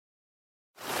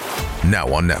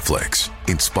Now on Netflix.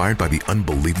 Inspired by the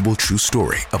unbelievable true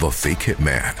story of a fake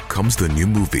hitman comes the new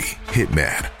movie,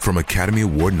 Hitman, from Academy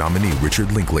Award nominee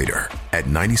Richard Linklater. At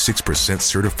 96%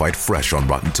 certified fresh on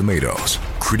Rotten Tomatoes,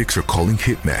 critics are calling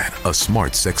Hitman a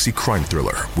smart, sexy crime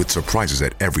thriller with surprises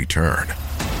at every turn.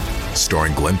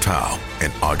 Starring Glenn Powell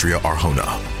and Adria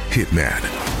Arjona, Hitman.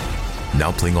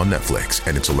 Now playing on Netflix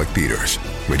and in select theaters.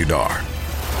 Rated R.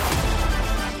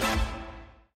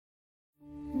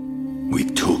 We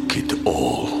took it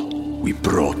all. We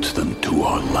brought them to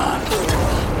our land.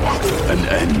 An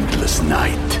endless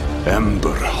night,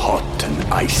 ember hot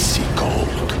and icy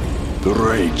cold. The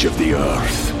rage of the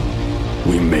earth.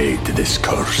 We made this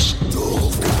curse.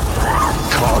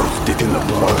 Carved it in the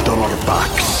blood on our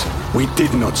backs. We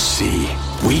did not see.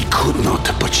 We could not,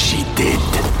 but she did.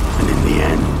 And in the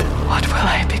end... What will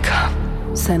I become?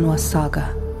 Senua's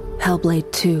Saga.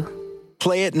 Hellblade 2.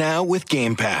 Play it now with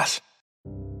Game Pass.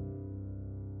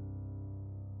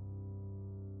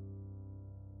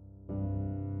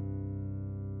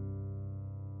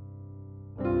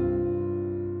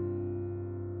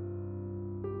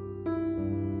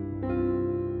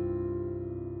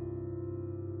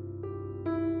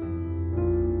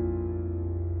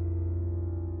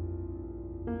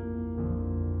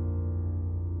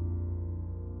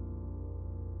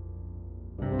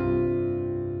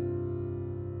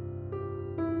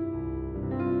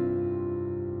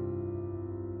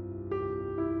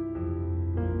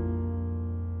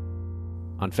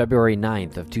 On February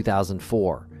 9th of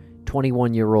 2004,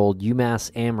 21-year-old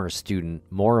UMass Amherst student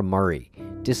Maura Murray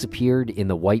disappeared in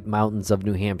the White Mountains of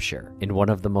New Hampshire in one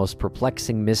of the most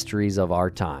perplexing mysteries of our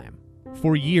time.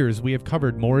 For years, we have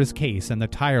covered Maura's case and the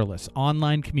tireless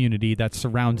online community that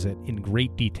surrounds it in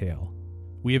great detail.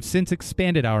 We have since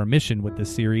expanded our mission with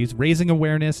this series, raising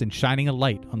awareness and shining a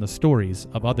light on the stories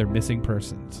of other missing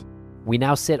persons. We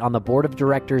now sit on the board of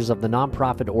directors of the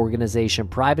nonprofit organization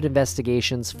Private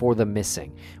Investigations for the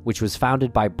Missing, which was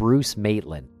founded by Bruce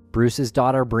Maitland. Bruce's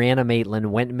daughter, Brianna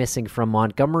Maitland, went missing from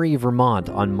Montgomery, Vermont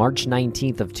on March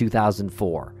 19th of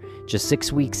 2004, just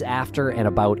 6 weeks after and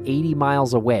about 80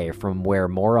 miles away from where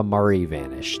Maura Murray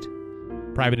vanished.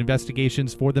 Private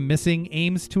Investigations for the Missing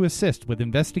aims to assist with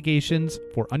investigations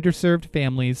for underserved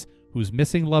families whose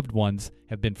missing loved ones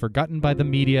have been forgotten by the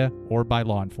media or by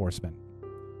law enforcement.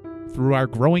 Through our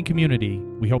growing community,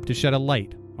 we hope to shed a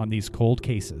light on these cold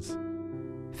cases.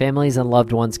 Families and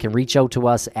loved ones can reach out to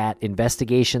us at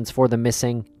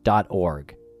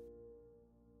investigationsforthemissing.org.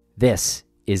 This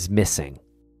is Missing.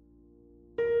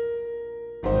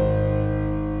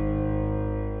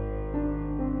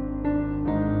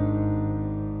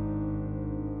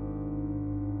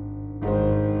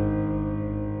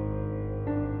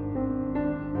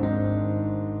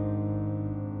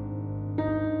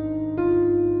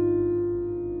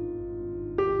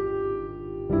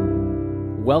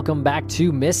 Welcome back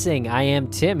to Missing. I am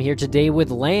Tim, here today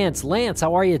with Lance. Lance,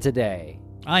 how are you today?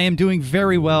 I am doing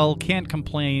very well, can't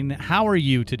complain. How are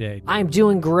you today? I'm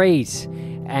doing great.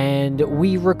 And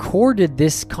we recorded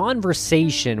this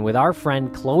conversation with our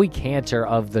friend Chloe Cantor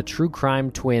of the True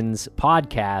Crime Twins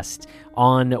podcast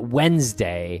on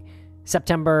Wednesday,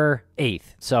 September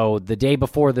 8th. So the day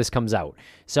before this comes out.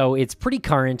 So it's pretty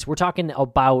current. We're talking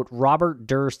about Robert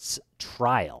Durst's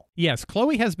trial. Yes,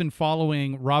 Chloe has been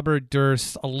following Robert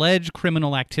Durst's alleged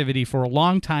criminal activity for a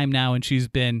long time now, and she's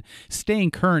been staying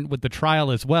current with the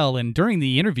trial as well. And during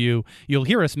the interview, you'll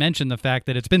hear us mention the fact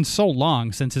that it's been so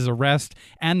long since his arrest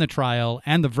and the trial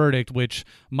and the verdict, which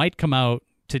might come out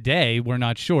today, we're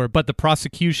not sure, but the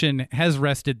prosecution has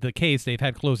rested the case. They've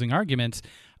had closing arguments.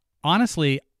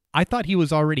 Honestly, I thought he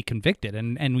was already convicted,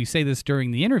 and we say this during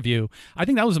the interview. I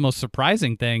think that was the most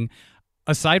surprising thing,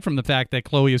 aside from the fact that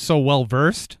Chloe is so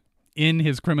well-versed in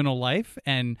his criminal life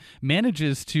and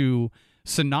manages to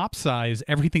synopsize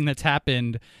everything that's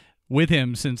happened with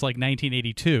him since like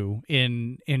 1982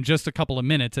 in just a couple of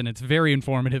minutes, and it's very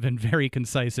informative and very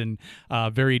concise and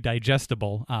very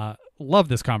digestible. Love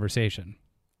this conversation.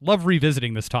 Love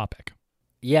revisiting this topic.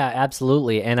 Yeah,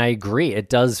 absolutely. And I agree. It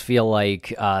does feel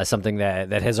like something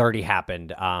that has already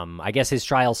happened. I guess his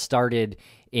trial started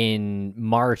in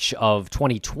March of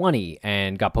 2020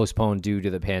 and got postponed due to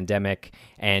the pandemic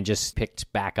and just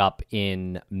picked back up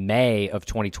in May of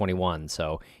 2021.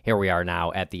 So here we are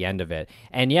now at the end of it.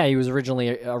 And yeah, he was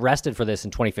originally arrested for this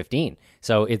in 2015.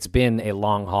 So it's been a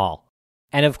long haul.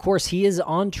 And of course, he is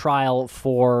on trial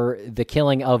for the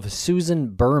killing of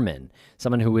Susan Berman,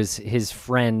 someone who was his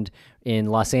friend in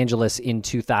Los Angeles in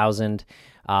 2000.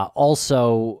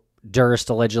 Also Durst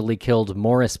allegedly killed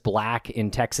Morris Black in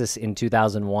Texas in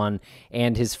 2001,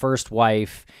 and his first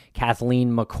wife,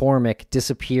 Kathleen McCormick,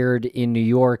 disappeared in New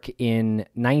York in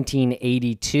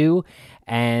 1982,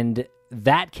 and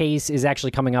that case is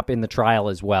actually coming up in the trial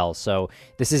as well. So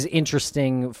this is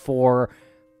interesting for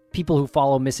people who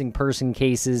follow missing person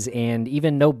cases and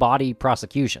even no body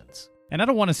prosecutions. And I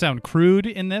don't want to sound crude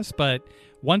in this, but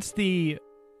once the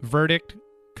verdict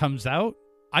comes out,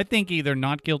 I think either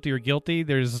not guilty or guilty,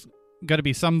 there's got to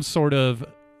be some sort of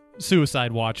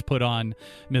suicide watch put on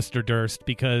Mr. Durst,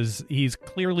 because he's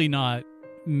clearly not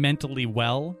mentally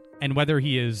well. And whether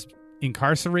he is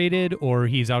incarcerated or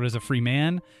he's out as a free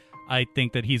man, I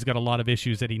think that he's got a lot of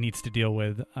issues that he needs to deal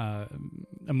with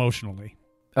emotionally.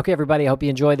 Okay, everybody, I hope you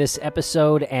enjoy this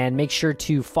episode, and make sure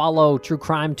to follow True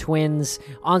Crime Twins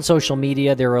on social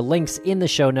media. There are links in the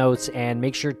show notes, and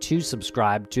make sure to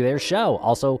subscribe to their show.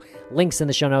 Also, links in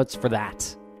the show notes for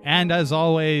that. And as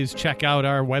always, check out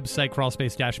our website,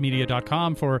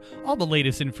 crawlspace-media.com, for all the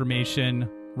latest information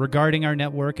regarding our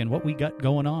network and what we got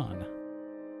going on.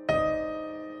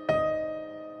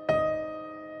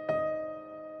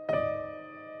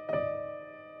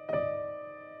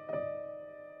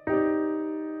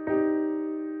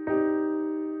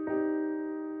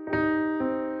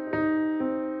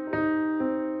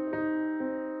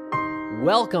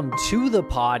 Welcome to the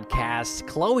podcast,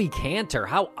 Chloe Cantor.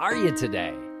 How are you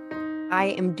today?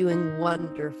 I am doing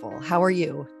wonderful. How are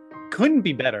you? Couldn't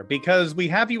be better, because we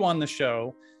have you on the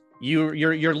show.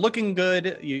 You're looking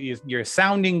good. You're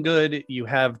sounding good. You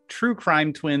have True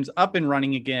Crime Twins up and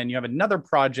running again. You have another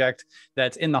project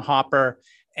that's in the hopper,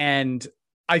 and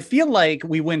I feel like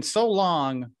we went so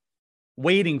long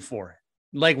waiting for it,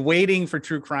 like waiting for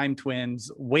True Crime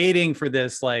Twins, waiting for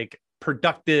this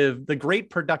the great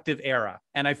productive era.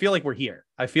 And I feel like we're here.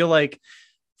 I feel like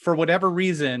for whatever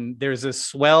reason, there's a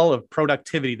swell of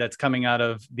productivity that's coming out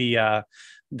of the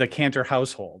Cantor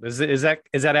household. Is that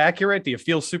accurate? Do you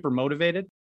feel super motivated?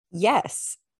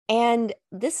 Yes. And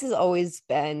this has always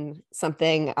been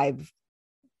something I've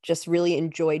just really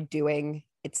enjoyed doing.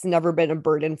 It's never been a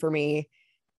burden for me.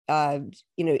 Even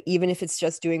if it's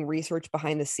just doing research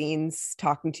behind the scenes,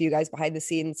 talking to you guys behind the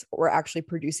scenes, or actually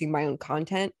producing my own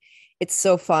content, it's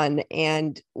so fun.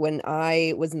 And when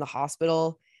I was in the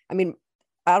hospital, I mean,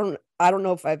 I don't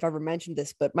know if I've ever mentioned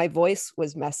this, but my voice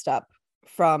was messed up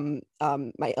from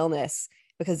my illness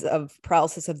because of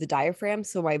paralysis of the diaphragm.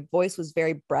 So my voice was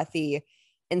very breathy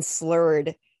and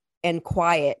slurred and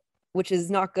quiet, which is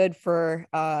not good for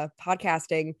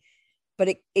podcasting, but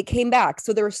it came back.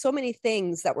 So there were so many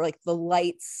things that were like the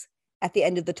lights at the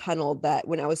end of the tunnel that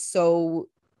when I was so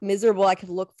miserable, I could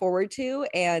look forward to.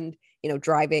 And,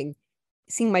 driving,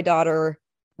 seeing my daughter,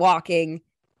 walking,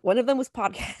 one of them was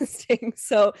podcasting.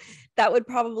 So that would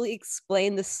probably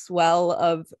explain the swell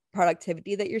of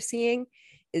productivity that you're seeing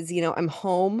is, I'm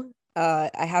home.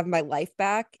 I have my life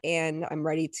back and I'm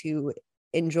ready to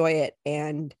enjoy it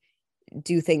and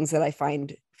do things that I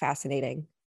find fascinating.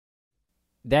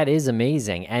 That is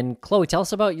amazing. And Chloe, tell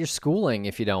us about your schooling,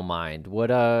 if you don't mind.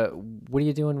 What are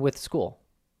you doing with school?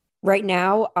 Right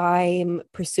now, I'm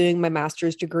pursuing my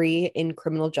master's degree in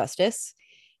criminal justice,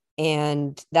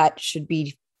 and that should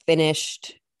be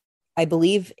finished, I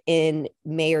believe, in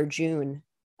May or June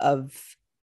of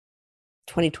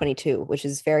 2022, which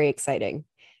is very exciting.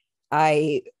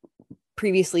 I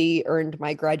previously earned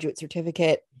my graduate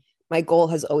certificate. My goal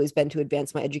has always been to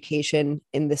advance my education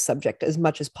in this subject as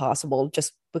much as possible,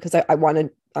 just because I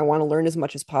want to learn as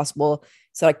much as possible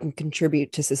so I can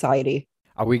contribute to society.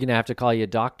 Are we going to have to call you a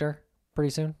doctor pretty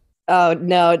soon? Oh,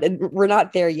 no, we're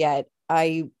not there yet.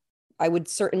 I would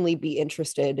certainly be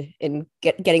interested in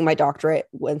getting my doctorate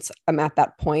once I'm at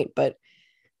that point, but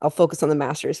I'll focus on the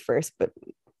master's first. But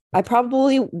I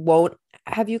probably won't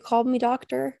have you call me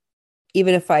doctor,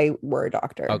 even if I were a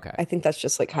doctor. Okay. I think that's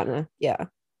just like kind of, yeah,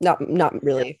 not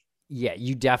really. Yeah,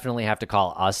 you definitely have to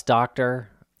call us doctor,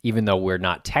 even though we're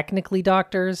not technically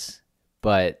doctors,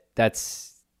 but that's,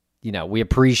 we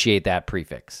appreciate that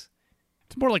prefix.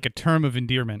 It's more like a term of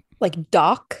endearment. Like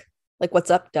doc? Like,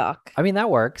 what's up, doc? I mean, that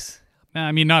works.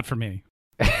 I mean, not for me.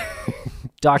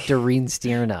 Dr.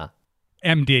 Reenstierna.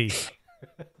 MD.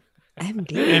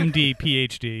 MD,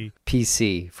 PhD.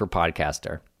 PC for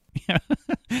podcaster. Yeah.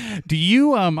 Do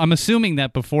you, I'm assuming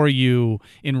that before you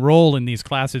enroll in these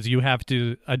classes, you have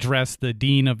to address the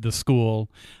dean of the school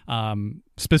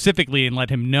specifically and let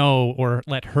him know or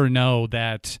let her know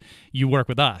that you work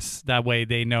with us. That way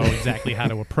they know exactly how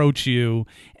to approach you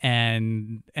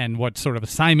and what sort of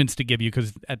assignments to give you,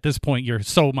 because at this point you're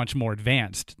so much more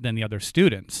advanced than the other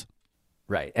students.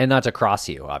 Right. And not to cross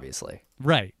you, obviously.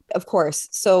 Right. of course.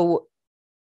 So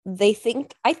I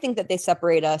think that they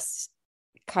separate us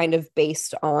kind of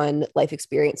based on life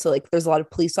experience. So like there's a lot of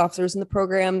police officers in the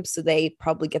program, so they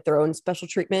probably get their own special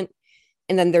treatment.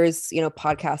 And then there's,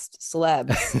 podcast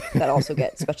celebs that also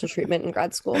get special treatment in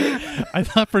grad school. I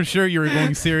thought for sure you were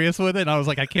going serious with it. And I was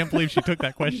like, I can't believe she took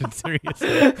that question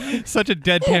seriously. Such a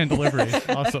deadpan delivery.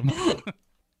 Awesome.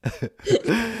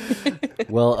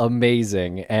 Well,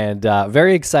 amazing. And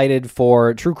very excited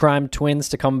for True Crime Twins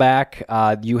to come back.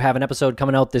 You have an episode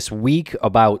coming out this week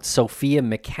about Sophia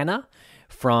McKenna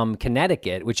from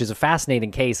Connecticut, which is a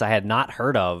fascinating case I had not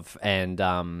heard of. And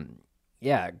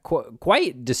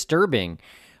quite disturbing.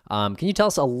 Can you tell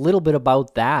us a little bit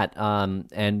about that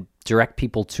and direct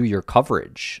people to your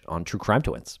coverage on True Crime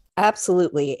Twins?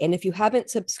 Absolutely. And if you haven't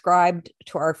subscribed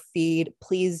to our feed,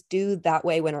 please do. That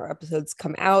way, when our episodes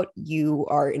come out, you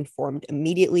are informed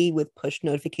immediately with push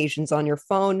notifications on your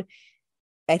phone.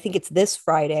 I think it's this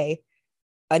Friday.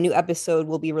 A new episode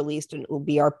will be released, and it will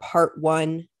be our part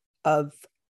 1 of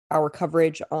our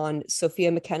coverage on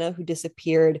Sophia McKenna, who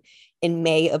disappeared in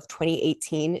May of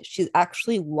 2018. She's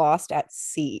actually lost at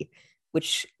sea,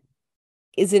 which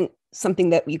isn't something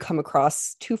that you come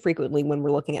across too frequently when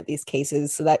we're looking at these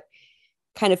cases. So that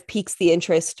kind of piques the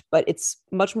interest, but it's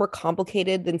much more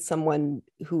complicated than someone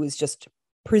who is just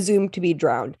presumed to be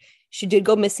drowned. She did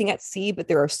go missing at sea, but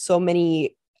there are so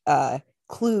many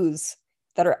clues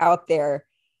that are out there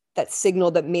that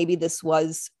signal that maybe this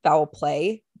was foul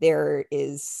play. There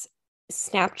is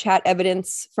Snapchat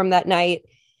evidence from that night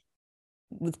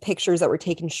with pictures that were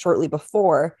taken shortly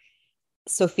before.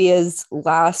 Sophia's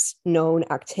last known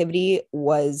activity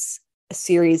was a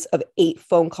series of 8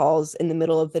 phone calls in the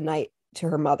middle of the night to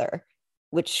her mother,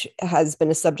 which has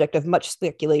been a subject of much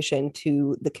speculation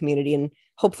to the community and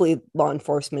hopefully law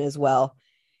enforcement as well.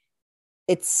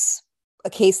 It's a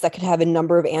case that could have a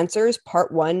number of answers.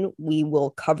 Part 1, we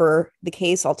will cover the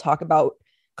case. I'll talk about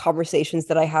conversations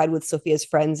that I had with Sophia's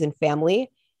friends and family.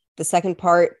 The second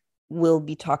part, we'll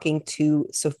be talking to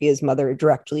Sophia's mother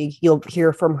directly. You'll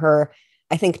hear from her,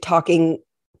 I think, talking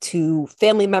to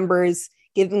family members,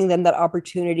 giving them that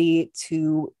opportunity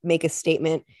to make a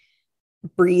statement,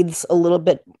 breathes a little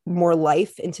bit more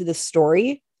life into the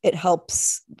story. It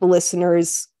helps the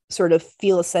listeners sort of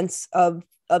feel a sense of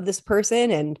this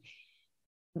person. And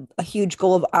a huge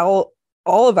goal of all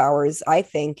of ours, I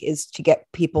think, is to get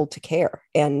people to care,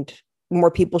 and more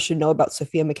people should know about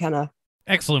Sophia McKenna.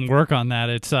 Excellent work on that.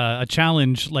 It's a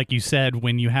challenge, like you said,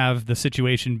 when you have the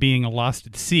situation being a lost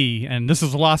at sea, and this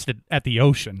is lost at the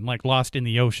ocean, like lost in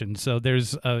the ocean. So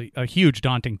there's a huge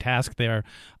daunting task there,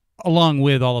 along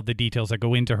with all of the details that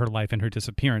go into her life and her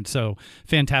disappearance. So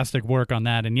fantastic work on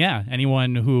that. And yeah,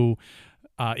 anyone who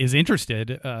is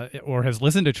interested or has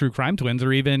listened to True Crime Twins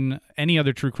or even any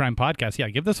other true crime podcast, yeah,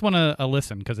 give this one a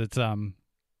listen, because it's a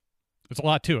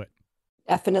lot to it.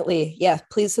 Definitely. Yeah.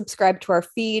 Please subscribe to our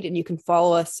feed, and you can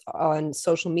follow us on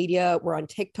social media. We're on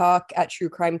TikTok at True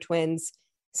Crime Twins,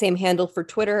 same handle for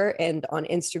Twitter, and on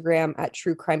Instagram at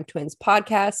True Crime Twins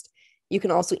Podcast. You can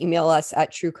also email us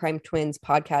at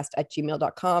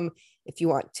truecrimetwinspodcast@gmail.com. If you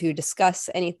want to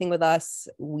discuss anything with us,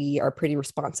 we are pretty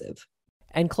responsive.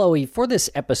 And Chloe, for this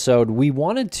episode, we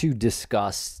wanted to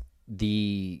discuss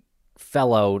the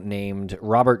fellow named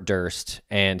Robert Durst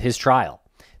and his trial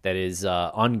that is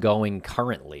ongoing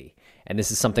currently. And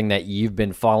this is something that you've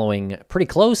been following pretty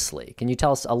closely. Can you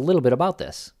tell us a little bit about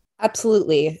this?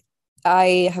 Absolutely.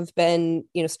 I have been,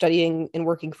 studying and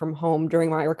working from home during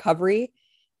my recovery.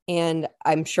 And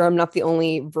I'm sure I'm not the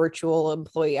only virtual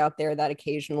employee out there that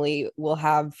occasionally will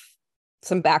have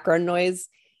some background noise.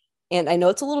 And I know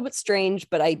it's a little bit strange,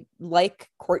 but I like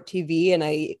court TV and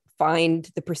I find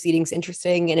the proceedings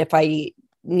interesting. And if I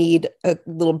need a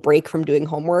little break from doing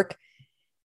homework,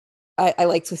 I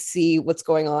like to see what's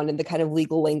going on in the kind of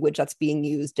legal language that's being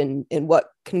used and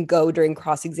what can go during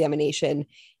cross-examination.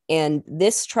 And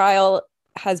this trial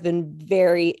has been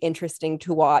very interesting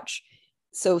to watch.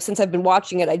 So since I've been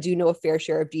watching it, I do know a fair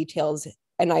share of details.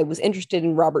 And I was interested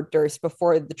in Robert Durst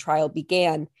before the trial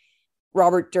began.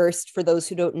 Robert Durst, for those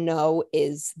who don't know,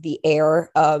 is the heir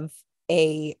of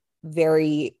a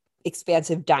very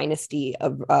expansive dynasty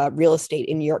of real estate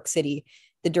in New York City.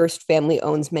 The Durst family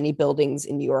owns many buildings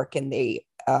in New York, and they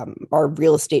are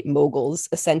real estate moguls,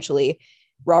 essentially.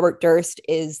 Robert Durst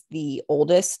is the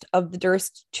oldest of the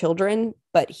Durst children,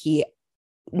 but he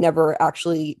never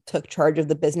actually took charge of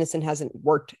the business and hasn't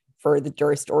worked for the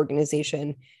Durst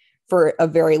organization for a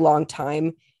very long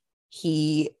time.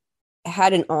 He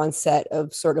had an onset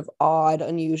of sort of odd,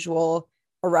 unusual,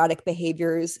 erratic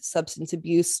behaviors, substance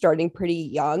abuse starting pretty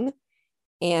young.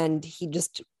 And he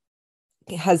just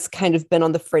has kind of been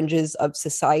on the fringes of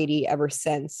society ever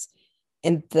since.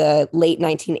 in the late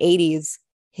 1980s,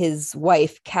 his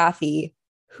wife, Kathy,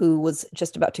 who was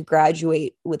just about to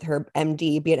graduate with her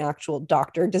MD, be an actual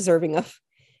doctor deserving of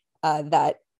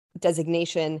that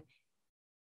designation,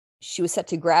 she was set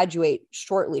to graduate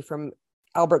shortly from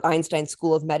Albert Einstein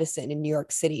School of Medicine in New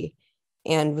York City,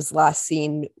 and was last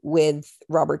seen with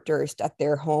Robert Durst at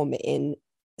their home in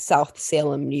South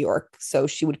Salem, New York. So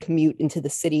she would commute into the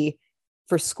city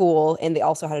for school, and they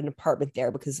also had an apartment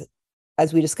there because,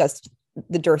 as we discussed,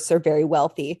 the Dursts are very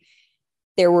wealthy.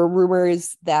 There were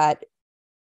rumors that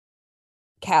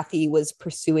Kathy was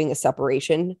pursuing a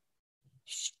separation,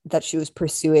 that she was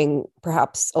pursuing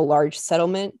perhaps a large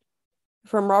settlement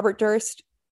from Robert Durst.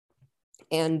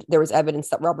 And there was evidence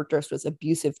that Robert Durst was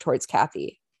abusive towards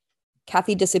Kathy.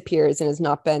 Kathy disappears and has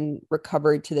not been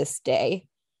recovered to this day.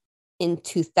 In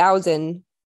 2000,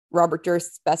 Robert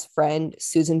Durst's best friend,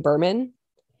 Susan Berman,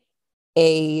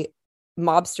 a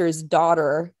mobster's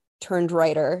daughter turned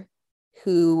writer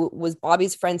who was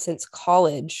Bobby's friend since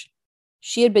college,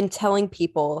 she had been telling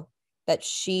people that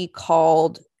she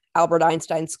called Albert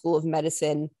Einstein School of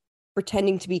Medicine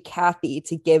pretending to be Kathy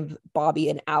to give Bobby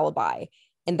an alibi,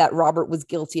 and that Robert was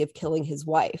guilty of killing his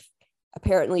wife.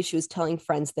 Apparently, she was telling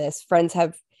friends this. Friends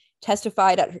have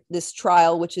testified at this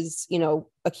trial, which is,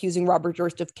 accusing Robert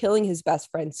Durst of killing his best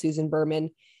friend, Susan Berman.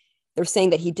 They're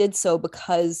saying that he did so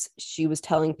because she was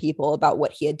telling people about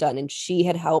what he had done, and she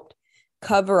had helped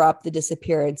cover up the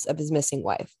disappearance of his missing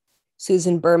wife.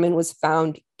 Susan Berman was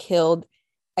found killed,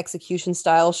 execution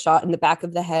style, shot in the back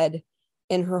of the head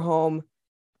in her home.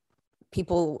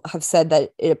 People have said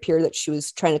that it appeared that she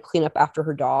was trying to clean up after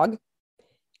her dog.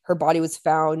 Her body was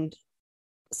found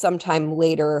sometime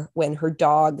later when her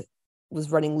dog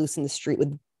was running loose in the street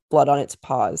with blood on its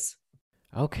paws.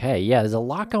 Okay, yeah, there's a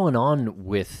lot going on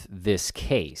with this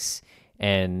case.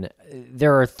 And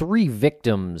there are 3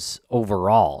 victims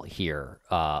overall here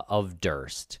of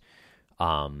Durst.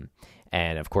 And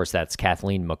of course, that's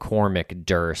Kathleen McCormick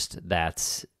Durst.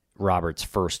 That's Robert's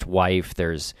first wife.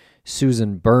 There's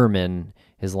Susan Berman,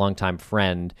 his longtime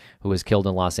friend, who was killed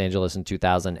in Los Angeles in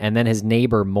 2000. And then his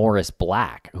neighbor, Morris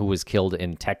Black, who was killed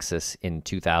in Texas in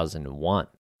 2001.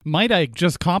 Might I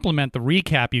just compliment the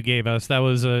recap you gave us? That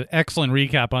was an excellent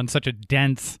recap on such a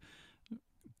dense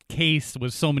case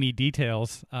with so many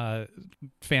details.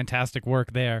 Fantastic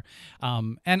work there.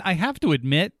 And I have to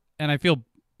admit, and I feel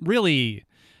really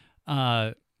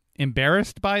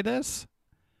embarrassed by this,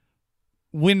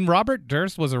 when Robert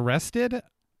Durst was arrested,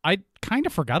 I kind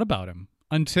of forgot about him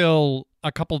until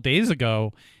a couple days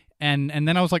ago. And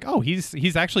then I was like, oh,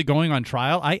 he's actually going on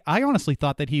trial. I honestly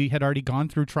thought that he had already gone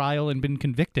through trial and been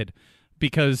convicted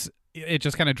because it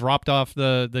just kind of dropped off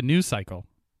the news cycle.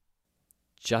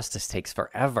 Justice takes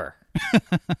forever.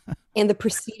 And the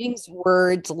proceedings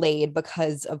were delayed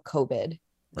because of COVID.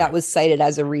 That was cited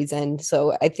as a reason.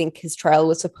 So I think his trial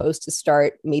was supposed to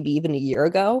start maybe even a year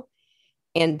ago,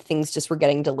 and things just were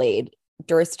getting delayed.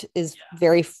 Durst is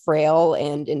very frail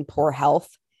and in poor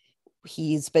health.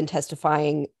 He's been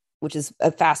testifying, which is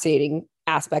a fascinating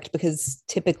aspect because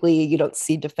typically you don't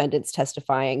see defendants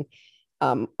testifying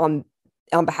on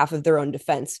behalf of their own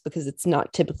defense because it's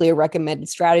not typically a recommended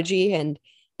strategy. And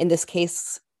in this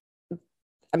case,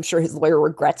 I'm sure his lawyer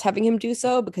regrets having him do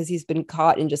so because he's been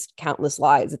caught in just countless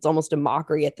lies. It's almost a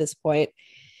mockery at this point.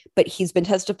 But he's been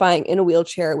testifying in a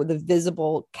wheelchair with a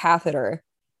visible catheter.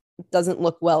 It doesn't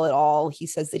look well at all. He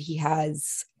says that he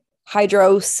has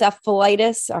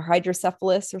hydrocephalitis or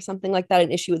hydrocephalus or something like that,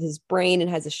 an issue with his brain, and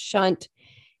has a shunt.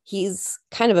 He's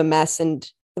kind of a mess, and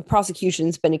the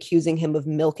prosecution's been accusing him of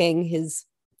milking his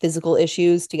physical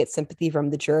issues to get sympathy from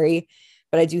the jury.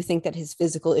 But I do think that his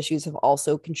physical issues have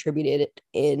also contributed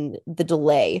in the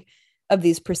delay of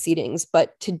these proceedings.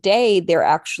 But today they're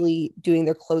actually doing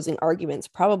their closing arguments,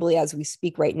 probably as we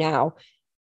speak right now.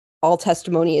 All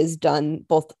testimony is done.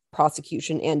 Both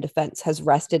prosecution and defense has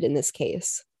rested in this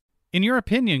case. In your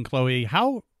opinion, Chloe,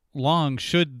 how long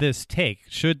should this take?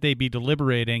 Should they be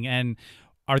deliberating? And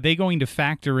are they going to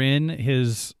factor in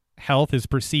his health, his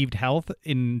perceived health,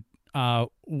 in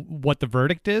what the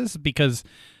verdict is? Because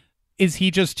is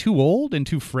he just too old and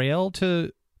too frail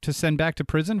to send back to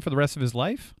prison for the rest of his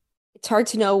life? It's hard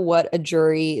to know what a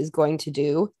jury is going to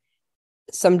do.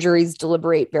 Some juries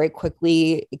deliberate very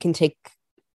quickly. It can take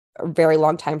a very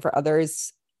long time for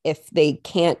others. If they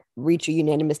can't reach a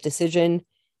unanimous decision,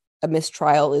 a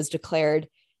mistrial is declared.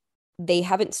 They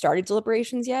haven't started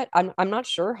deliberations yet. I'm not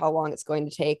sure how long it's going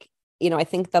to take. I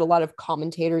think that a lot of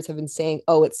commentators have been saying,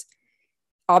 oh, it's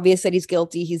obvious that he's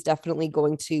guilty. He's definitely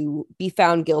going to be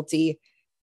found guilty.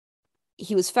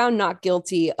 He was found not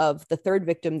guilty of the third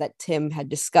victim that Tim had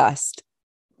discussed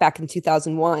back in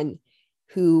 2001,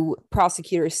 who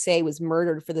prosecutors say was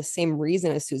murdered for the same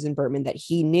reason as Susan Berman, that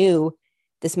he knew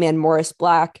this man, Morris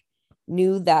Black,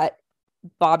 knew that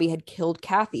Bobby had killed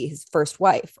Kathy, his first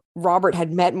wife. Robert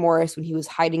had met Morris when he was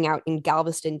hiding out in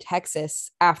Galveston,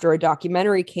 Texas, after a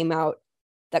documentary came out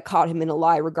that caught him in a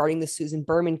lie regarding the Susan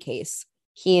Berman case.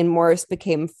 He and Morris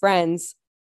became friends.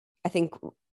 I think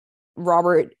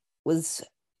Robert was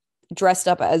dressed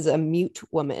up as a mute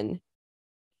woman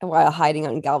while hiding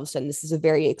out in Galveston. This is a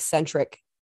very eccentric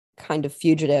kind of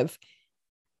fugitive,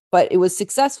 but it was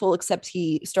successful, except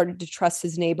he started to trust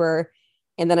his neighbor.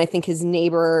 And then I think his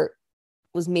neighbor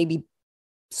was maybe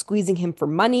squeezing him for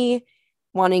money,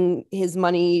 wanting his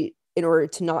money in order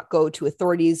to not go to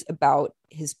authorities about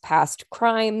his past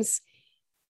crimes.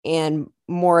 And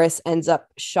Morris ends up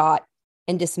shot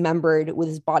and dismembered with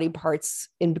his body parts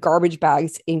in garbage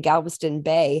bags in Galveston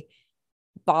Bay.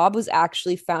 Bob was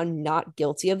actually found not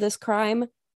guilty of this crime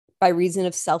by reason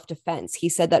of self-defense. He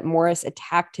said that Morris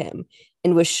attacked him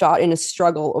and was shot in a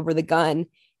struggle over the gun,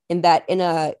 and that in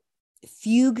a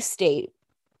fugue state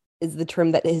is the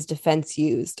term that his defense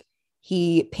used.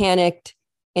 He panicked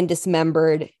and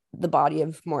dismembered the body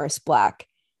of Morris Black.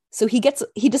 So he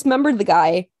dismembered the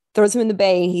guy, throws him in the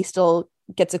bay, and he still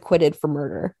gets acquitted for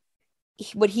murder.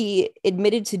 What he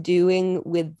admitted to doing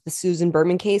with the Susan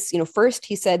Berman case, first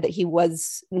he said that he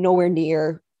was nowhere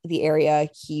near the area.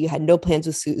 He had no plans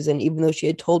with Susan, even though she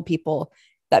had told people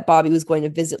that Bobby was going to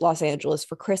visit Los Angeles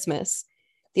for Christmas.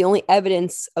 The only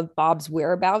evidence of Bob's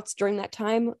whereabouts during that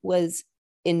time was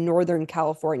in Northern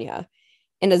California.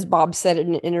 And as Bob said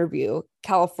in an interview,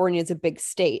 California is a big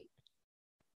state.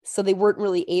 So they weren't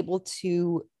really able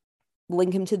to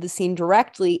link him to the scene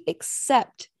directly,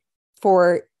 except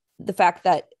for the fact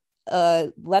that a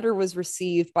letter was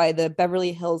received by the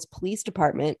Beverly Hills Police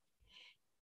Department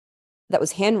that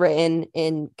was handwritten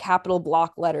in capital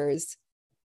block letters,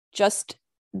 just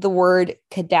the word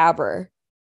cadaver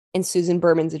in Susan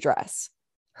Berman's address.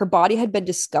 Her body had been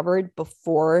discovered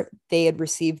before they had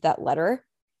received that letter.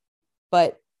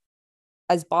 But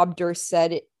as Bob Durst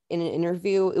said in an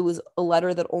interview, it was a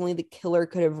letter that only the killer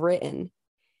could have written.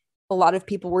 A lot of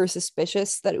people were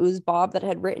suspicious that it was Bob that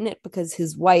had written it because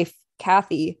his wife,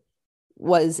 Kathy,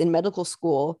 was in medical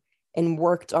school and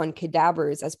worked on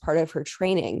cadavers as part of her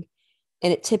training.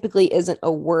 And it typically isn't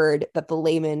a word that the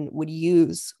layman would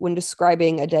use when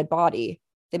describing a dead body.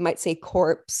 They might say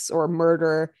corpse or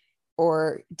murder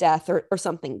or death or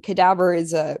something. Cadaver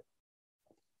is a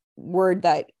word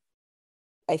that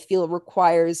I feel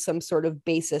requires some sort of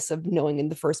basis of knowing in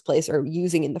the first place or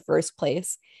using in the first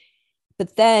place.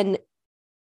 But then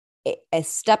a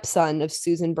stepson of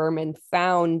Susan Berman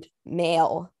found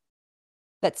mail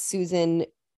that Susan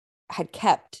had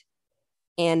kept,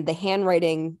 and the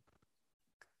handwriting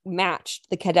matched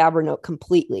the cadaver note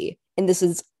completely. And this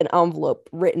is an envelope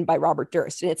written by Robert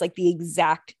Durst, and it's like the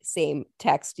exact same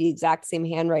text, the exact same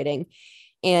handwriting.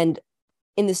 And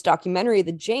in this documentary,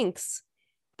 The Jinx,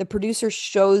 the producer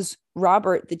shows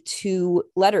Robert the two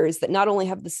letters that not only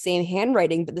have the same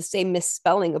handwriting, but the same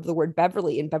misspelling of the word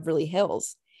Beverly in Beverly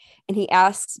Hills. And he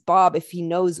asks Bob if he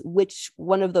knows which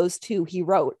one of those two he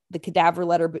wrote, the cadaver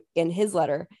letter and his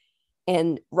letter.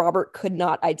 And Robert could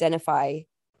not identify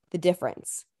the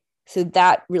difference. So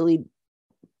that really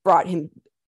brought him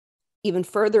even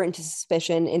further into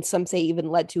suspicion, and some say even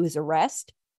led to his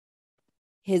arrest.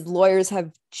 His lawyers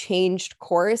have changed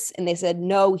course, and they said,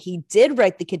 no, he did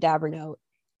write the cadaver note,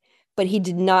 but he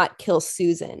did not kill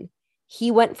Susan.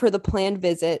 He went for the planned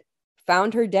visit,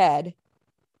 found her dead,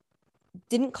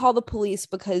 didn't call the police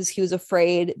because he was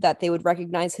afraid that they would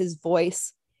recognize his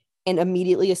voice, and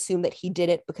immediately assumed that he did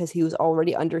it because he was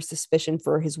already under suspicion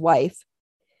for his wife.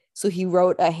 So he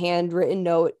wrote a handwritten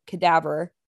note,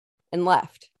 cadaver, and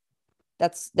left.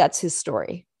 That's his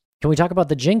story. Can we talk about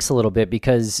The Jinx a little bit?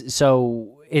 Because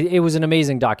it was an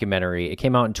amazing documentary. It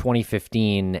came out in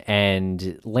 2015.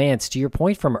 And Lance, to your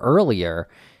point from earlier,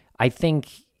 I think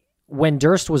when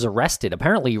Durst was arrested,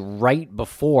 apparently right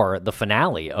before the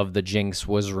finale of The Jinx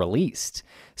was released.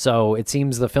 So it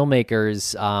seems the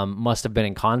filmmakers must have been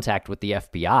in contact with the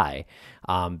FBI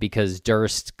because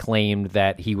Durst claimed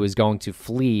that he was going to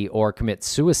flee or commit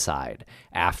suicide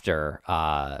after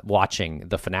watching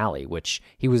the finale, which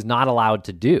he was not allowed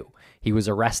to do. He was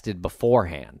arrested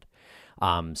beforehand.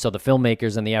 So the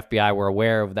filmmakers and the FBI were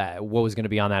aware of that, what was going to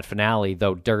be on that finale,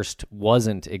 though Durst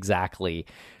wasn't exactly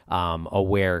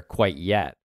aware quite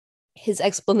yet. His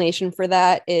explanation for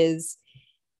that is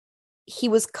he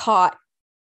was caught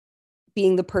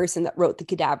being the person that wrote the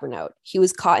cadaver note. He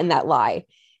was caught in that lie.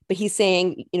 But he's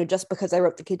saying, just because I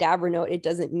wrote the cadaver note, it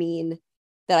doesn't mean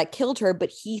that I killed her. But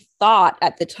he thought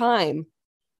at the time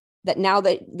that now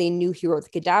that they knew he wrote the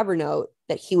cadaver note,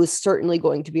 that he was certainly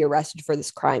going to be arrested for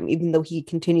this crime, even though he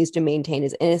continues to maintain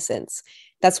his innocence.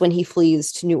 That's when he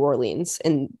flees to New Orleans,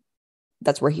 and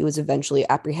that's where he was eventually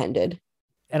apprehended.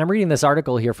 And I'm reading this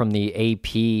article here from the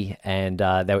AP, and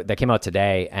that came out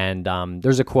today. And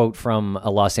there's a quote from a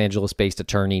Los Angeles-based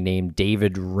attorney named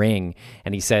David Ring,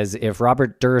 and he says, "If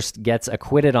Robert Durst gets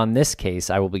acquitted on this case,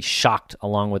 I will be shocked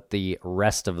along with the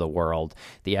rest of the world.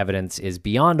 The evidence is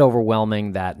beyond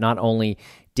overwhelming that not only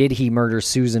did he murder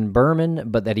Susan Berman,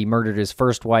 but that he murdered his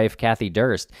first wife, Kathy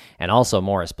Durst, and also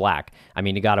Morris Black. I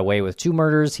mean, he got away with 2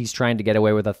 murders. He's trying to get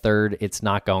away with a 3rd. It's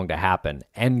not going to happen."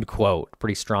 End quote.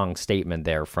 Pretty strong statement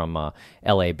there from a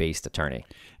LA-based attorney.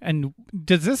 And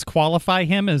does this qualify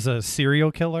him as a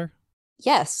serial killer?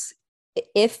 Yes.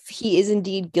 If he is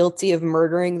indeed guilty of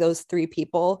murdering those 3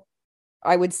 people,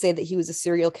 I would say that he was a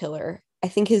serial killer. I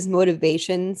think his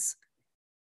motivations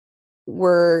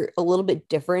were a little bit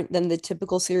different than the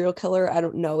typical serial killer. I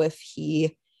don't know if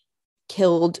he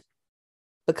killed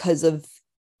because of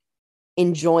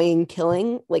enjoying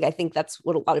killing. Like, I think that's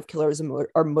what a lot of killers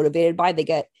are motivated by. They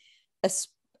get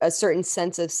a certain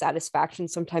sense of satisfaction.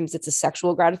 Sometimes it's a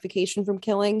sexual gratification from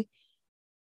killing.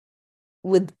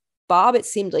 With Bob, it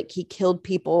seemed like he killed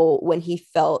people when he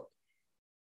felt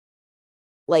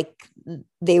like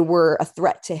they were a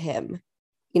threat to him.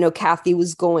 You know, Kathy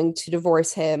was going to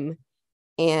divorce him,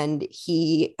 and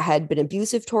he had been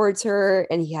abusive towards her,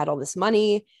 and he had all this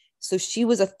money. So she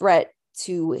was a threat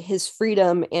to his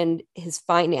freedom and his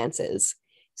finances.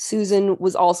 Susan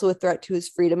was also a threat to his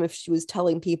freedom if she was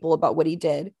telling people about what he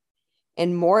did.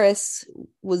 And Morris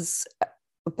was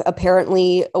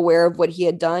apparently aware of what he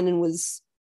had done and was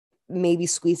maybe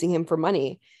squeezing him for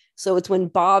money. So it's when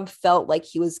Bob felt like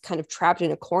he was kind of trapped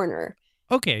in a corner.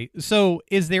 Okay, so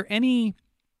is there any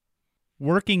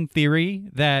working theory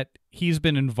that he's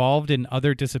been involved in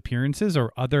other disappearances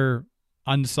or other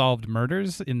unsolved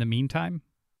murders in the meantime?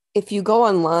 If you go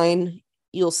online,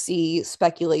 you'll see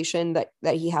speculation that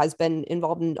he has been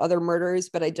involved in other murders,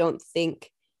 but I don't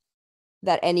think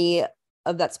that any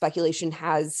of that speculation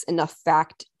has enough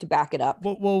fact to back it up.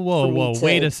 Whoa.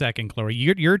 Wait a second, Chloe.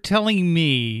 You're telling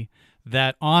me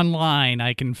that online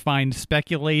I can find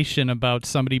speculation about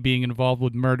somebody being involved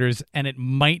with murders and it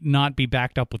might not be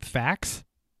backed up with facts?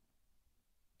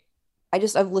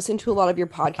 I've listened to a lot of your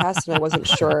podcasts and I wasn't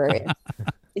sure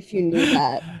if you knew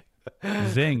that.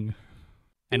 Zing.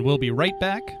 And we'll be right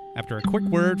back after a quick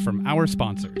word from our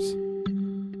sponsors.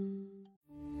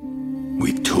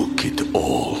 We took it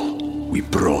all. We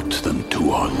brought them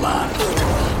to our land.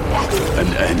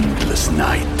 An endless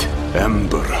night,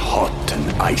 ember hot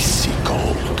and icy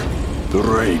cold. The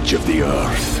rage of the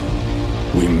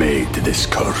earth. We made this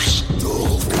curse.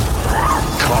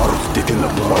 Carved it in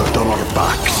the blood on our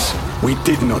backs. We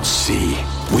did not see.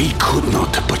 We could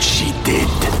not, but she did.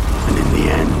 And in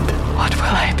the end, what will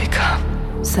I become?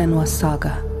 Senua's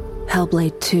Saga.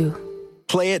 Hellblade 2.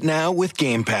 Play it now with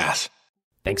Game Pass.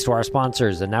 Thanks to our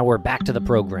sponsors, and now we're back to the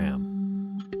program.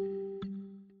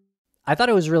 I thought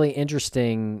it was really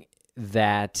interesting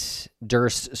that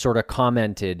Durst sort of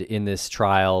commented in this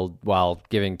trial while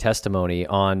giving testimony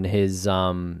on his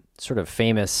sort of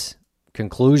famous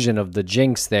conclusion of the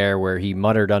jinx there, where he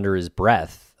muttered under his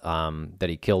breath that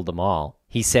he killed them all.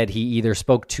 He said he either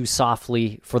spoke too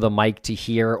softly for the mic to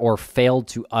hear or failed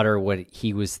to utter what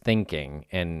he was thinking.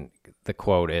 And the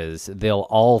quote is, "They'll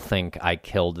all think I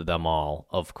killed them all,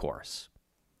 of course."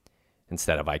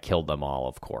 Instead of "I killed them all,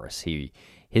 of course."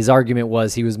 His argument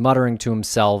was he was muttering to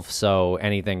himself, so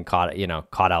anything caught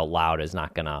out loud is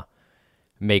not going to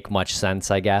make much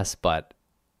sense, I guess, but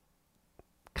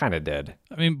kind of did.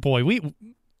 I mean, boy,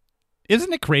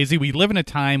 isn't it crazy? We live in a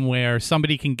time where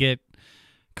somebody can get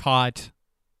caught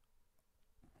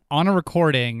on a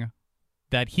recording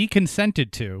that he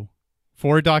consented to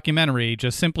for a documentary,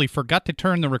 just simply forgot to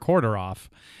turn the recorder off.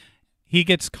 He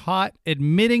gets caught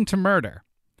admitting to murder.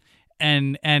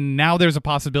 And now there's a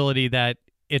possibility that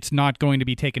it's not going to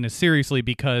be taken as seriously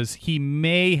because he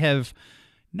may have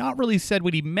not really said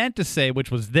what he meant to say, which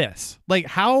was this. Like,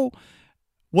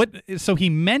 so he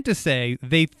meant to say,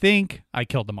 they think I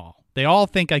killed them all. They all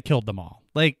think I killed them all.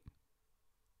 Like,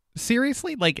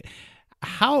 seriously? Like,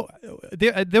 how?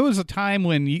 There was a time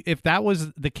when, if that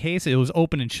was the case, it was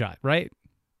open and shut, right?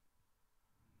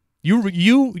 You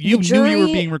knew you were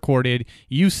being recorded.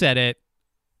 You said it.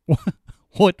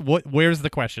 Where's the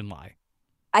question lie?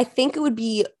 I think it would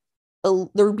be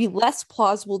there would be less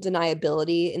plausible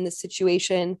deniability in this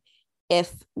situation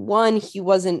if, one, he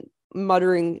wasn't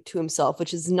muttering to himself,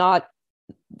 which is not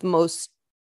the most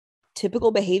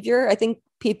typical behavior. I think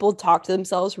people talk to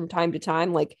themselves from time to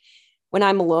time. Like, when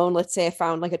I'm alone, let's say I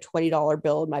found like a $20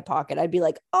 bill in my pocket, I'd be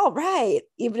like, all right,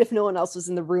 even if no one else was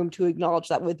in the room to acknowledge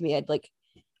that with me, I'd like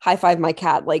high five my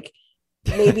cat. Like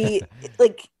maybe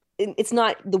like it's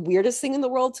not the weirdest thing in the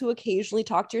world to occasionally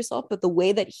talk to yourself, but the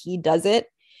way that he does it,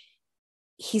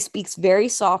 he speaks very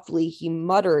softly, he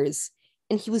mutters,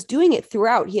 and he was doing it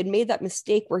throughout. He had made that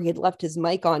mistake where he had left his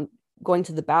mic on going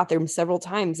to the bathroom several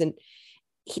times, and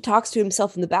he talks to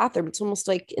himself in the bathroom. It's almost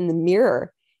like in the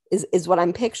mirror is what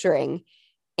I'm picturing.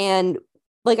 And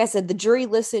like I said, the jury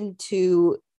listened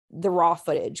to the raw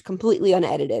footage completely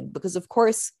unedited, because of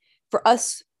course, for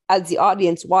us as the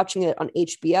audience watching it on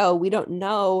HBO, we don't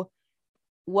know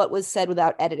what was said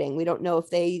without editing. We don't know if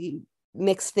they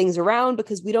mix things around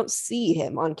because we don't see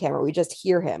him on camera. We just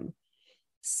hear him.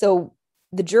 So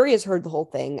the jury has heard the whole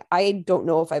thing. I don't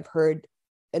know if I've heard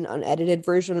an unedited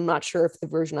version. I'm not sure if the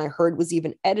version I heard was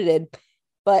even edited,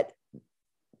 but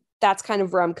that's kind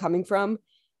of where I'm coming from.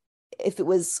 If it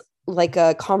was like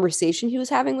a conversation he was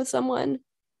having with someone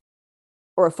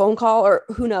or a phone call, or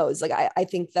who knows, like I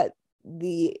think that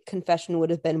the confession would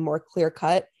have been more clear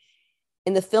cut.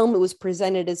 In the film, it was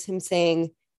presented as him saying,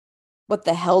 "What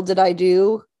the hell did I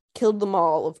do? Killed them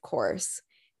all, of course."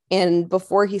 And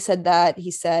before he said that, he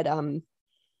said,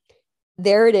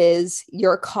 "There it is,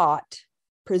 you're caught,"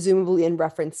 presumably in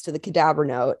reference to the cadaver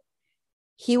note.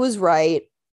 He was right,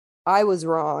 I was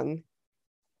wrong.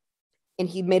 And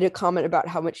he made a comment about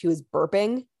how much he was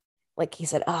burping. Like he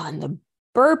said, "Oh, and the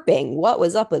burping, what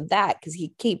was up with that?" Because he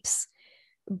keeps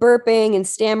burping and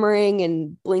stammering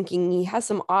and blinking. He has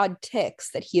some odd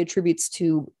tics that he attributes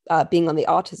to being on the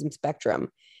autism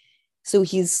spectrum. So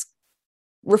he's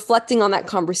reflecting on that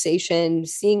conversation,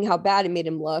 seeing how bad it made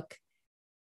him look,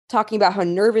 talking about how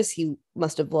nervous he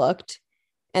must have looked.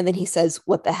 And then he says,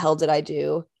 "What the hell did I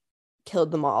do?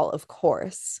 Killed them all, of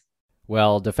course."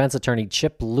 Well, defense attorney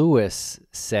Chip Lewis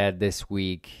said this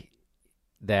week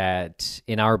that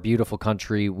in our beautiful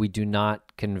country, we do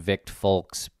not convict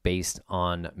folks based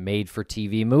on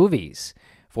made-for-TV movies.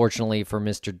 Fortunately for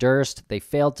Mr. Durst, they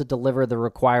failed to deliver the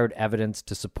required evidence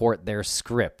to support their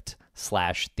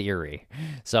script/theory.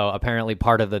 So apparently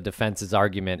part of the defense's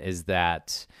argument is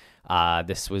that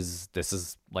this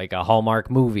is like a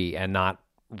Hallmark movie and not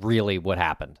really what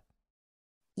happened.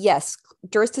 Yes,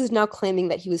 Durst is now claiming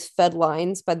that he was fed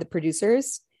lines by the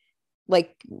producers.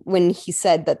 Like when he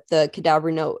said that the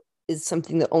cadaver note is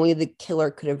something that only the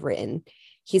killer could have written.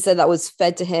 He said that was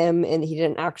fed to him and he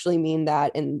didn't actually mean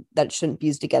that, and that it shouldn't be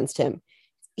used against him.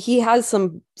 He has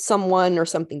someone or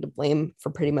something to blame for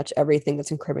pretty much everything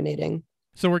that's incriminating.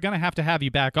 So we're going to have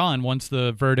you back on once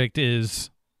the verdict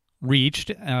is reached,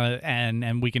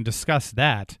 and we can discuss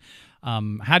that.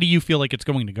 How do you feel like it's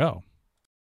going to go?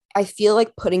 I feel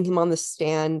like putting him on the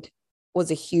stand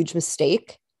was a huge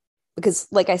mistake. Because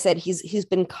like I said, he's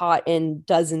been caught in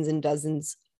dozens and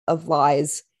dozens of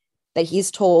lies that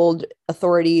he's told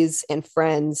authorities and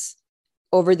friends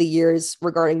over the years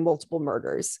regarding multiple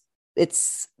murders.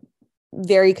 It's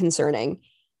very concerning.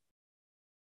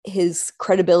 His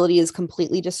credibility is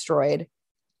completely destroyed.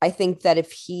 I think that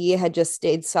if he had just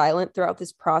stayed silent throughout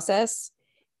this process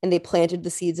and they planted the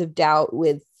seeds of doubt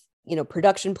with,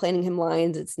 production planting him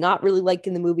lines, it's not really like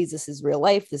in the movies. This is real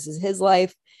life. This is his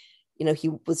life. He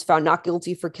was found not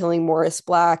guilty for killing Morris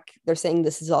Black. They're saying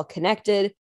this is all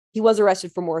connected. He was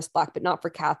arrested for Morris Black, but not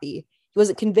for Kathy. He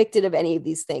wasn't convicted of any of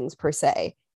these things per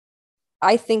se.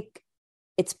 I think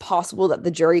it's possible that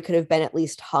the jury could have been at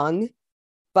least hung.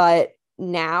 But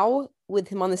now with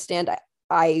him on the stand,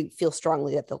 I feel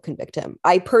strongly that they'll convict him.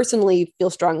 I personally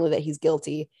feel strongly that he's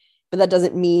guilty, but that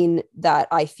doesn't mean that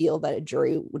I feel that a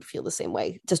jury would feel the same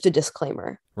way. Just a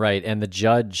disclaimer. Right. And the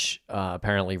judge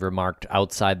apparently remarked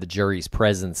outside the jury's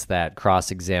presence that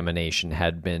cross-examination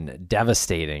had been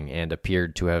devastating and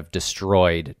appeared to have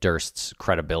destroyed Durst's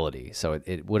credibility. So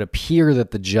it would appear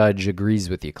that the judge agrees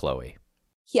with you, Chloe.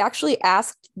 He actually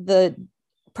asked the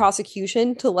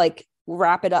prosecution to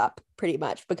wrap it up pretty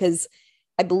much, because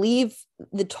I believe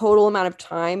the total amount of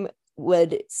time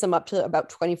would sum up to about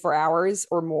 24 hours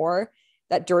or more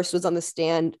that Durst was on the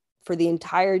stand for the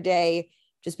entire day,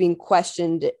 just being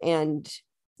questioned. And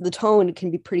the tone can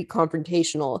be pretty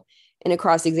confrontational in a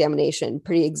cross-examination,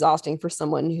 pretty exhausting for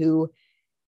someone who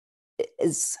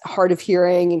is hard of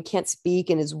hearing and can't speak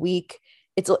and is weak.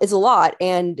 It's a lot.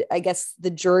 And I guess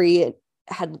the jury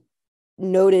had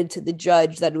noted to the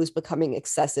judge that it was becoming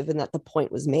excessive and that the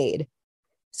point was made.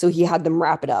 So he had them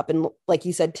wrap it up. And like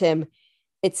you said, Tim,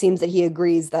 it seems that he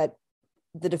agrees that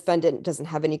the defendant doesn't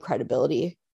have any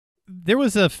credibility. There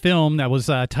was a film that was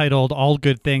titled All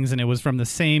Good Things, and it was from the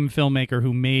same filmmaker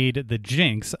who made The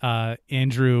Jinx,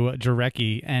 Andrew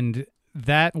Jarecki. And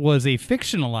that was a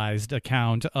fictionalized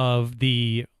account of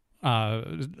the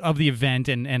event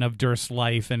and of Durst's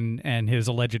life and his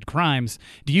alleged crimes.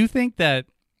 Do you think that,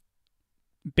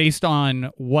 based on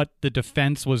what the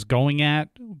defense was going at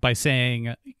by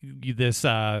saying this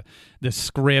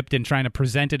script and trying to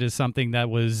present it as something that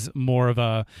was more of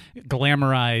a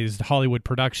glamorized Hollywood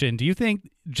production, do you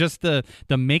think just the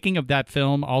making of that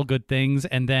film, All Good Things,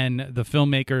 and then the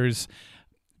filmmakers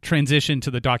transition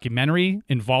to the documentary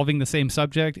involving the same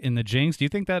subject in The Jinx, do you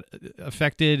think that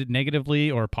affected negatively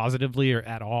or positively or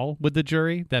at all with the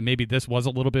jury, that maybe this was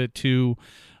a little bit too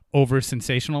over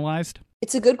sensationalized?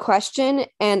 It's a good question,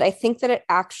 and I think that it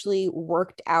actually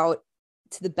worked out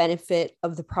to the benefit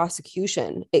of the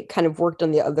prosecution. It kind of worked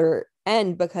on the other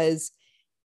end because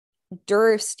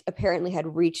Durst apparently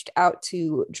had reached out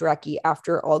to Jarecki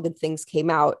after All Good Things came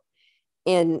out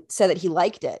and said that he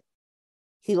liked it.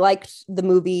 He liked the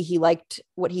movie, he liked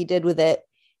what he did with it,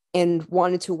 and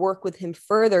wanted to work with him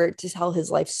further to tell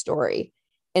his life story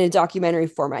in a documentary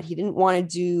format. He didn't want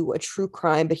to do a true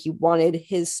crime, but he wanted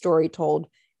his story told,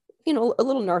 a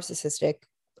little narcissistic,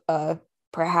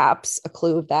 perhaps a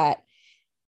clue of that.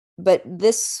 But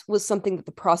this was something that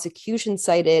the prosecution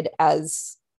cited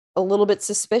as a little bit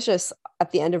suspicious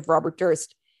at the end of Robert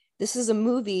Durst. This is a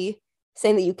movie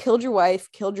saying that you killed your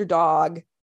wife, killed your dog,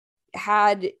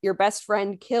 had your best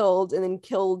friend killed, and then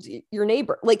killed your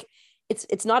neighbor. Like,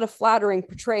 it's not a flattering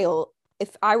portrayal.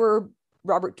 If I were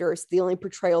Robert Durst, the only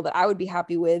portrayal that I would be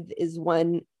happy with is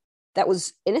one that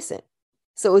was innocent.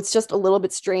 So it's just a little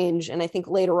bit strange. And I think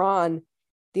later on,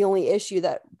 the only issue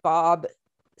that Bob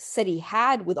said he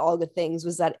had with All Good Things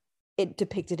was that it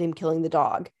depicted him killing the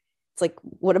dog. It's like,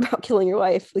 what about killing your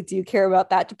wife? Like, do you care about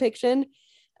that depiction?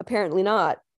 Apparently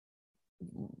not.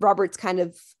 Robert's kind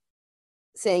of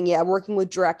saying, yeah, working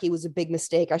with Jarecki was a big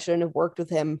mistake. I shouldn't have worked with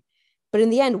him. But in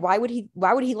the end, why would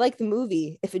he like the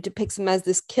movie if it depicts him as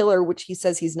this killer, which he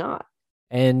says he's not?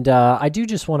 And I do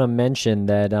just want to mention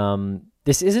that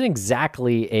this isn't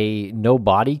exactly a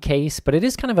no-body case, but it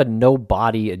is kind of a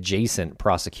no-body adjacent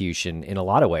prosecution in a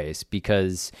lot of ways,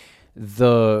 because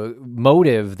the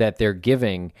motive that they're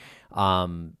giving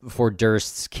for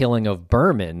Durst's killing of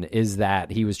Berman is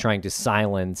that he was trying to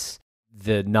silence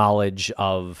the knowledge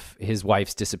of his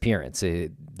wife's disappearance,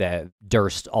 that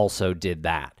Durst also did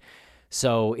that.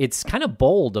 So it's kind of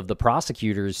bold of the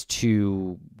prosecutors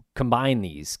to combine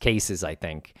these cases, I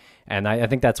think. And I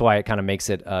think that's why it kind of makes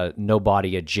it a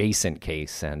no-body adjacent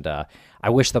case. And I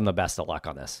wish them the best of luck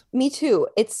on this. Me too.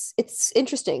 It's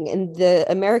interesting. In the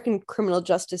American criminal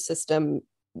justice system,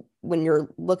 when you're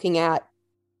looking at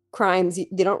crimes,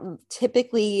 they don't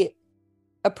typically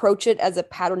approach it as a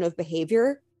pattern of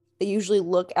behavior. They usually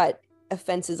look at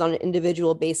offenses on an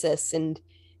individual basis, and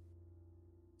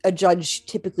a judge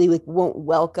typically won't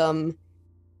welcome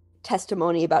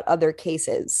testimony about other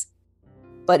cases.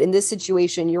 But in this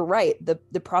situation, you're right.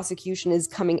 The prosecution is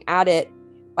coming at it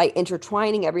by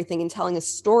intertwining everything and telling a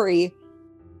story.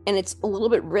 And it's a little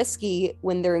bit risky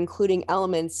when they're including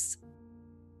elements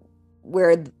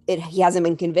where he hasn't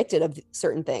been convicted of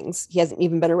certain things. He hasn't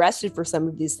even been arrested for some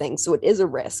of these things. So it is a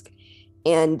risk.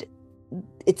 And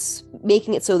it's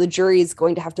making it so the jury is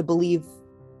going to have to believe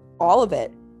all of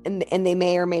it. And they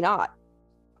may or may not.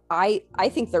 I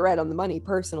think they're right on the money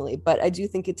personally, but I do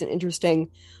think it's an interesting,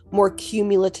 more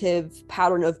cumulative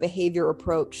pattern of behavior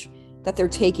approach that they're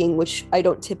taking, which I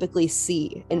don't typically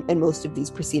see in most of these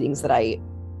proceedings that I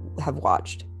have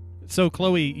watched. So,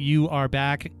 Chloe, you are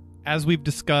back, as we've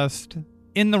discussed,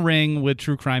 in the ring with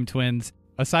True Crime Twins.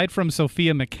 Aside from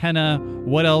Sophia McKenna,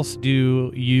 what else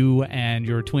do you and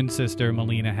your twin sister,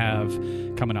 Melina, have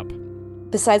coming up?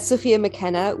 Besides Sophia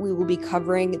McKenna, we will be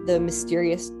covering the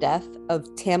mysterious death of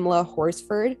Tamla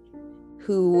Horsford,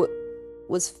 who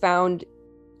was found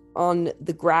on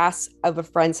the grass of a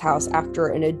friend's house after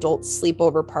an adult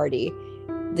sleepover party.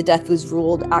 The death was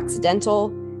ruled accidental,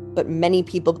 but many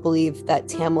people believe that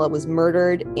Tamla was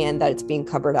murdered and that it's being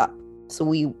covered up. So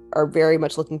we are very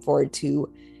much looking forward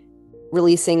to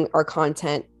releasing our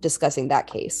content discussing that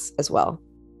case as well.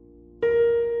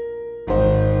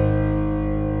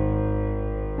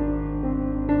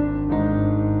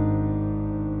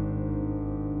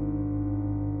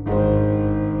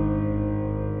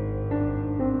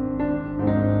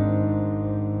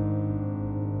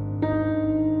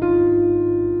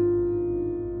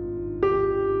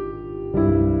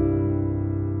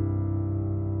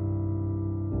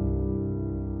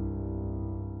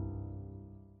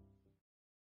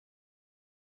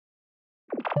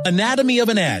 Anatomy of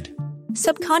an ad.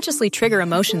 Subconsciously trigger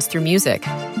emotions through music.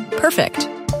 Perfect.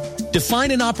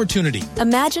 Define an opportunity.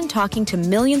 Imagine talking to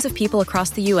millions of people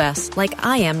across the U.S. like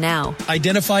I am now.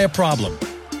 Identify a problem.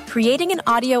 Creating an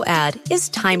audio ad is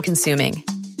time-consuming.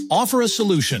 Offer a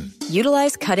solution.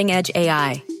 Utilize cutting-edge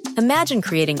AI. Imagine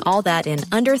creating all that in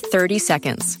under 30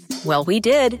 seconds. Well, we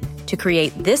did to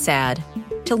create this ad.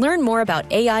 To learn more about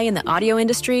AI in the audio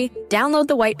industry, download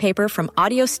the white paper from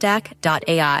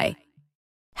audiostack.ai.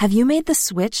 Have you made the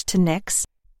switch to Knix?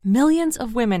 Millions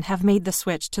of women have made the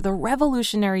switch to the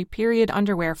revolutionary period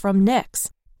underwear from Knix.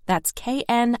 That's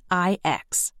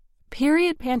Knix.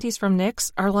 Period panties from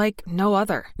Knix are like no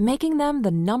other, making them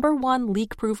the #1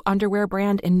 leak-proof underwear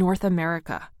brand in North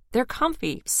America. They're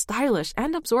comfy, stylish,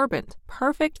 and absorbent,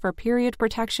 perfect for period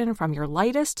protection from your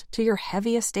lightest to your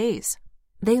heaviest days.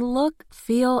 They look,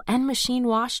 feel, and machine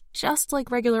wash just like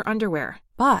regular underwear,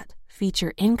 but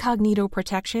feature incognito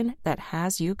protection that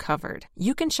has you covered.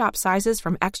 You can shop sizes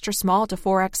from extra small to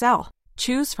 4XL.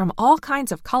 Choose from all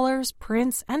kinds of colors,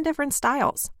 prints, and different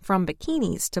styles, from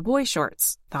bikinis to boy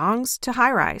shorts, thongs to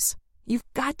high-rise. You've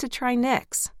got to try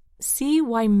Knix. See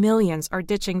why millions are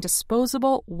ditching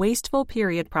disposable, wasteful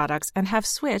period products and have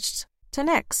switched to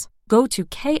Knix. Go to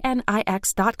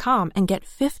knix.com and get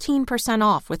 15%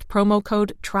 off with promo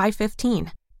code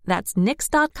TRY15. That's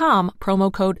knix.com,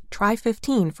 promo code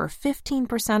TRY15 for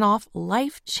 15% off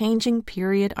life-changing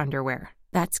period underwear.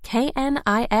 That's knix.com.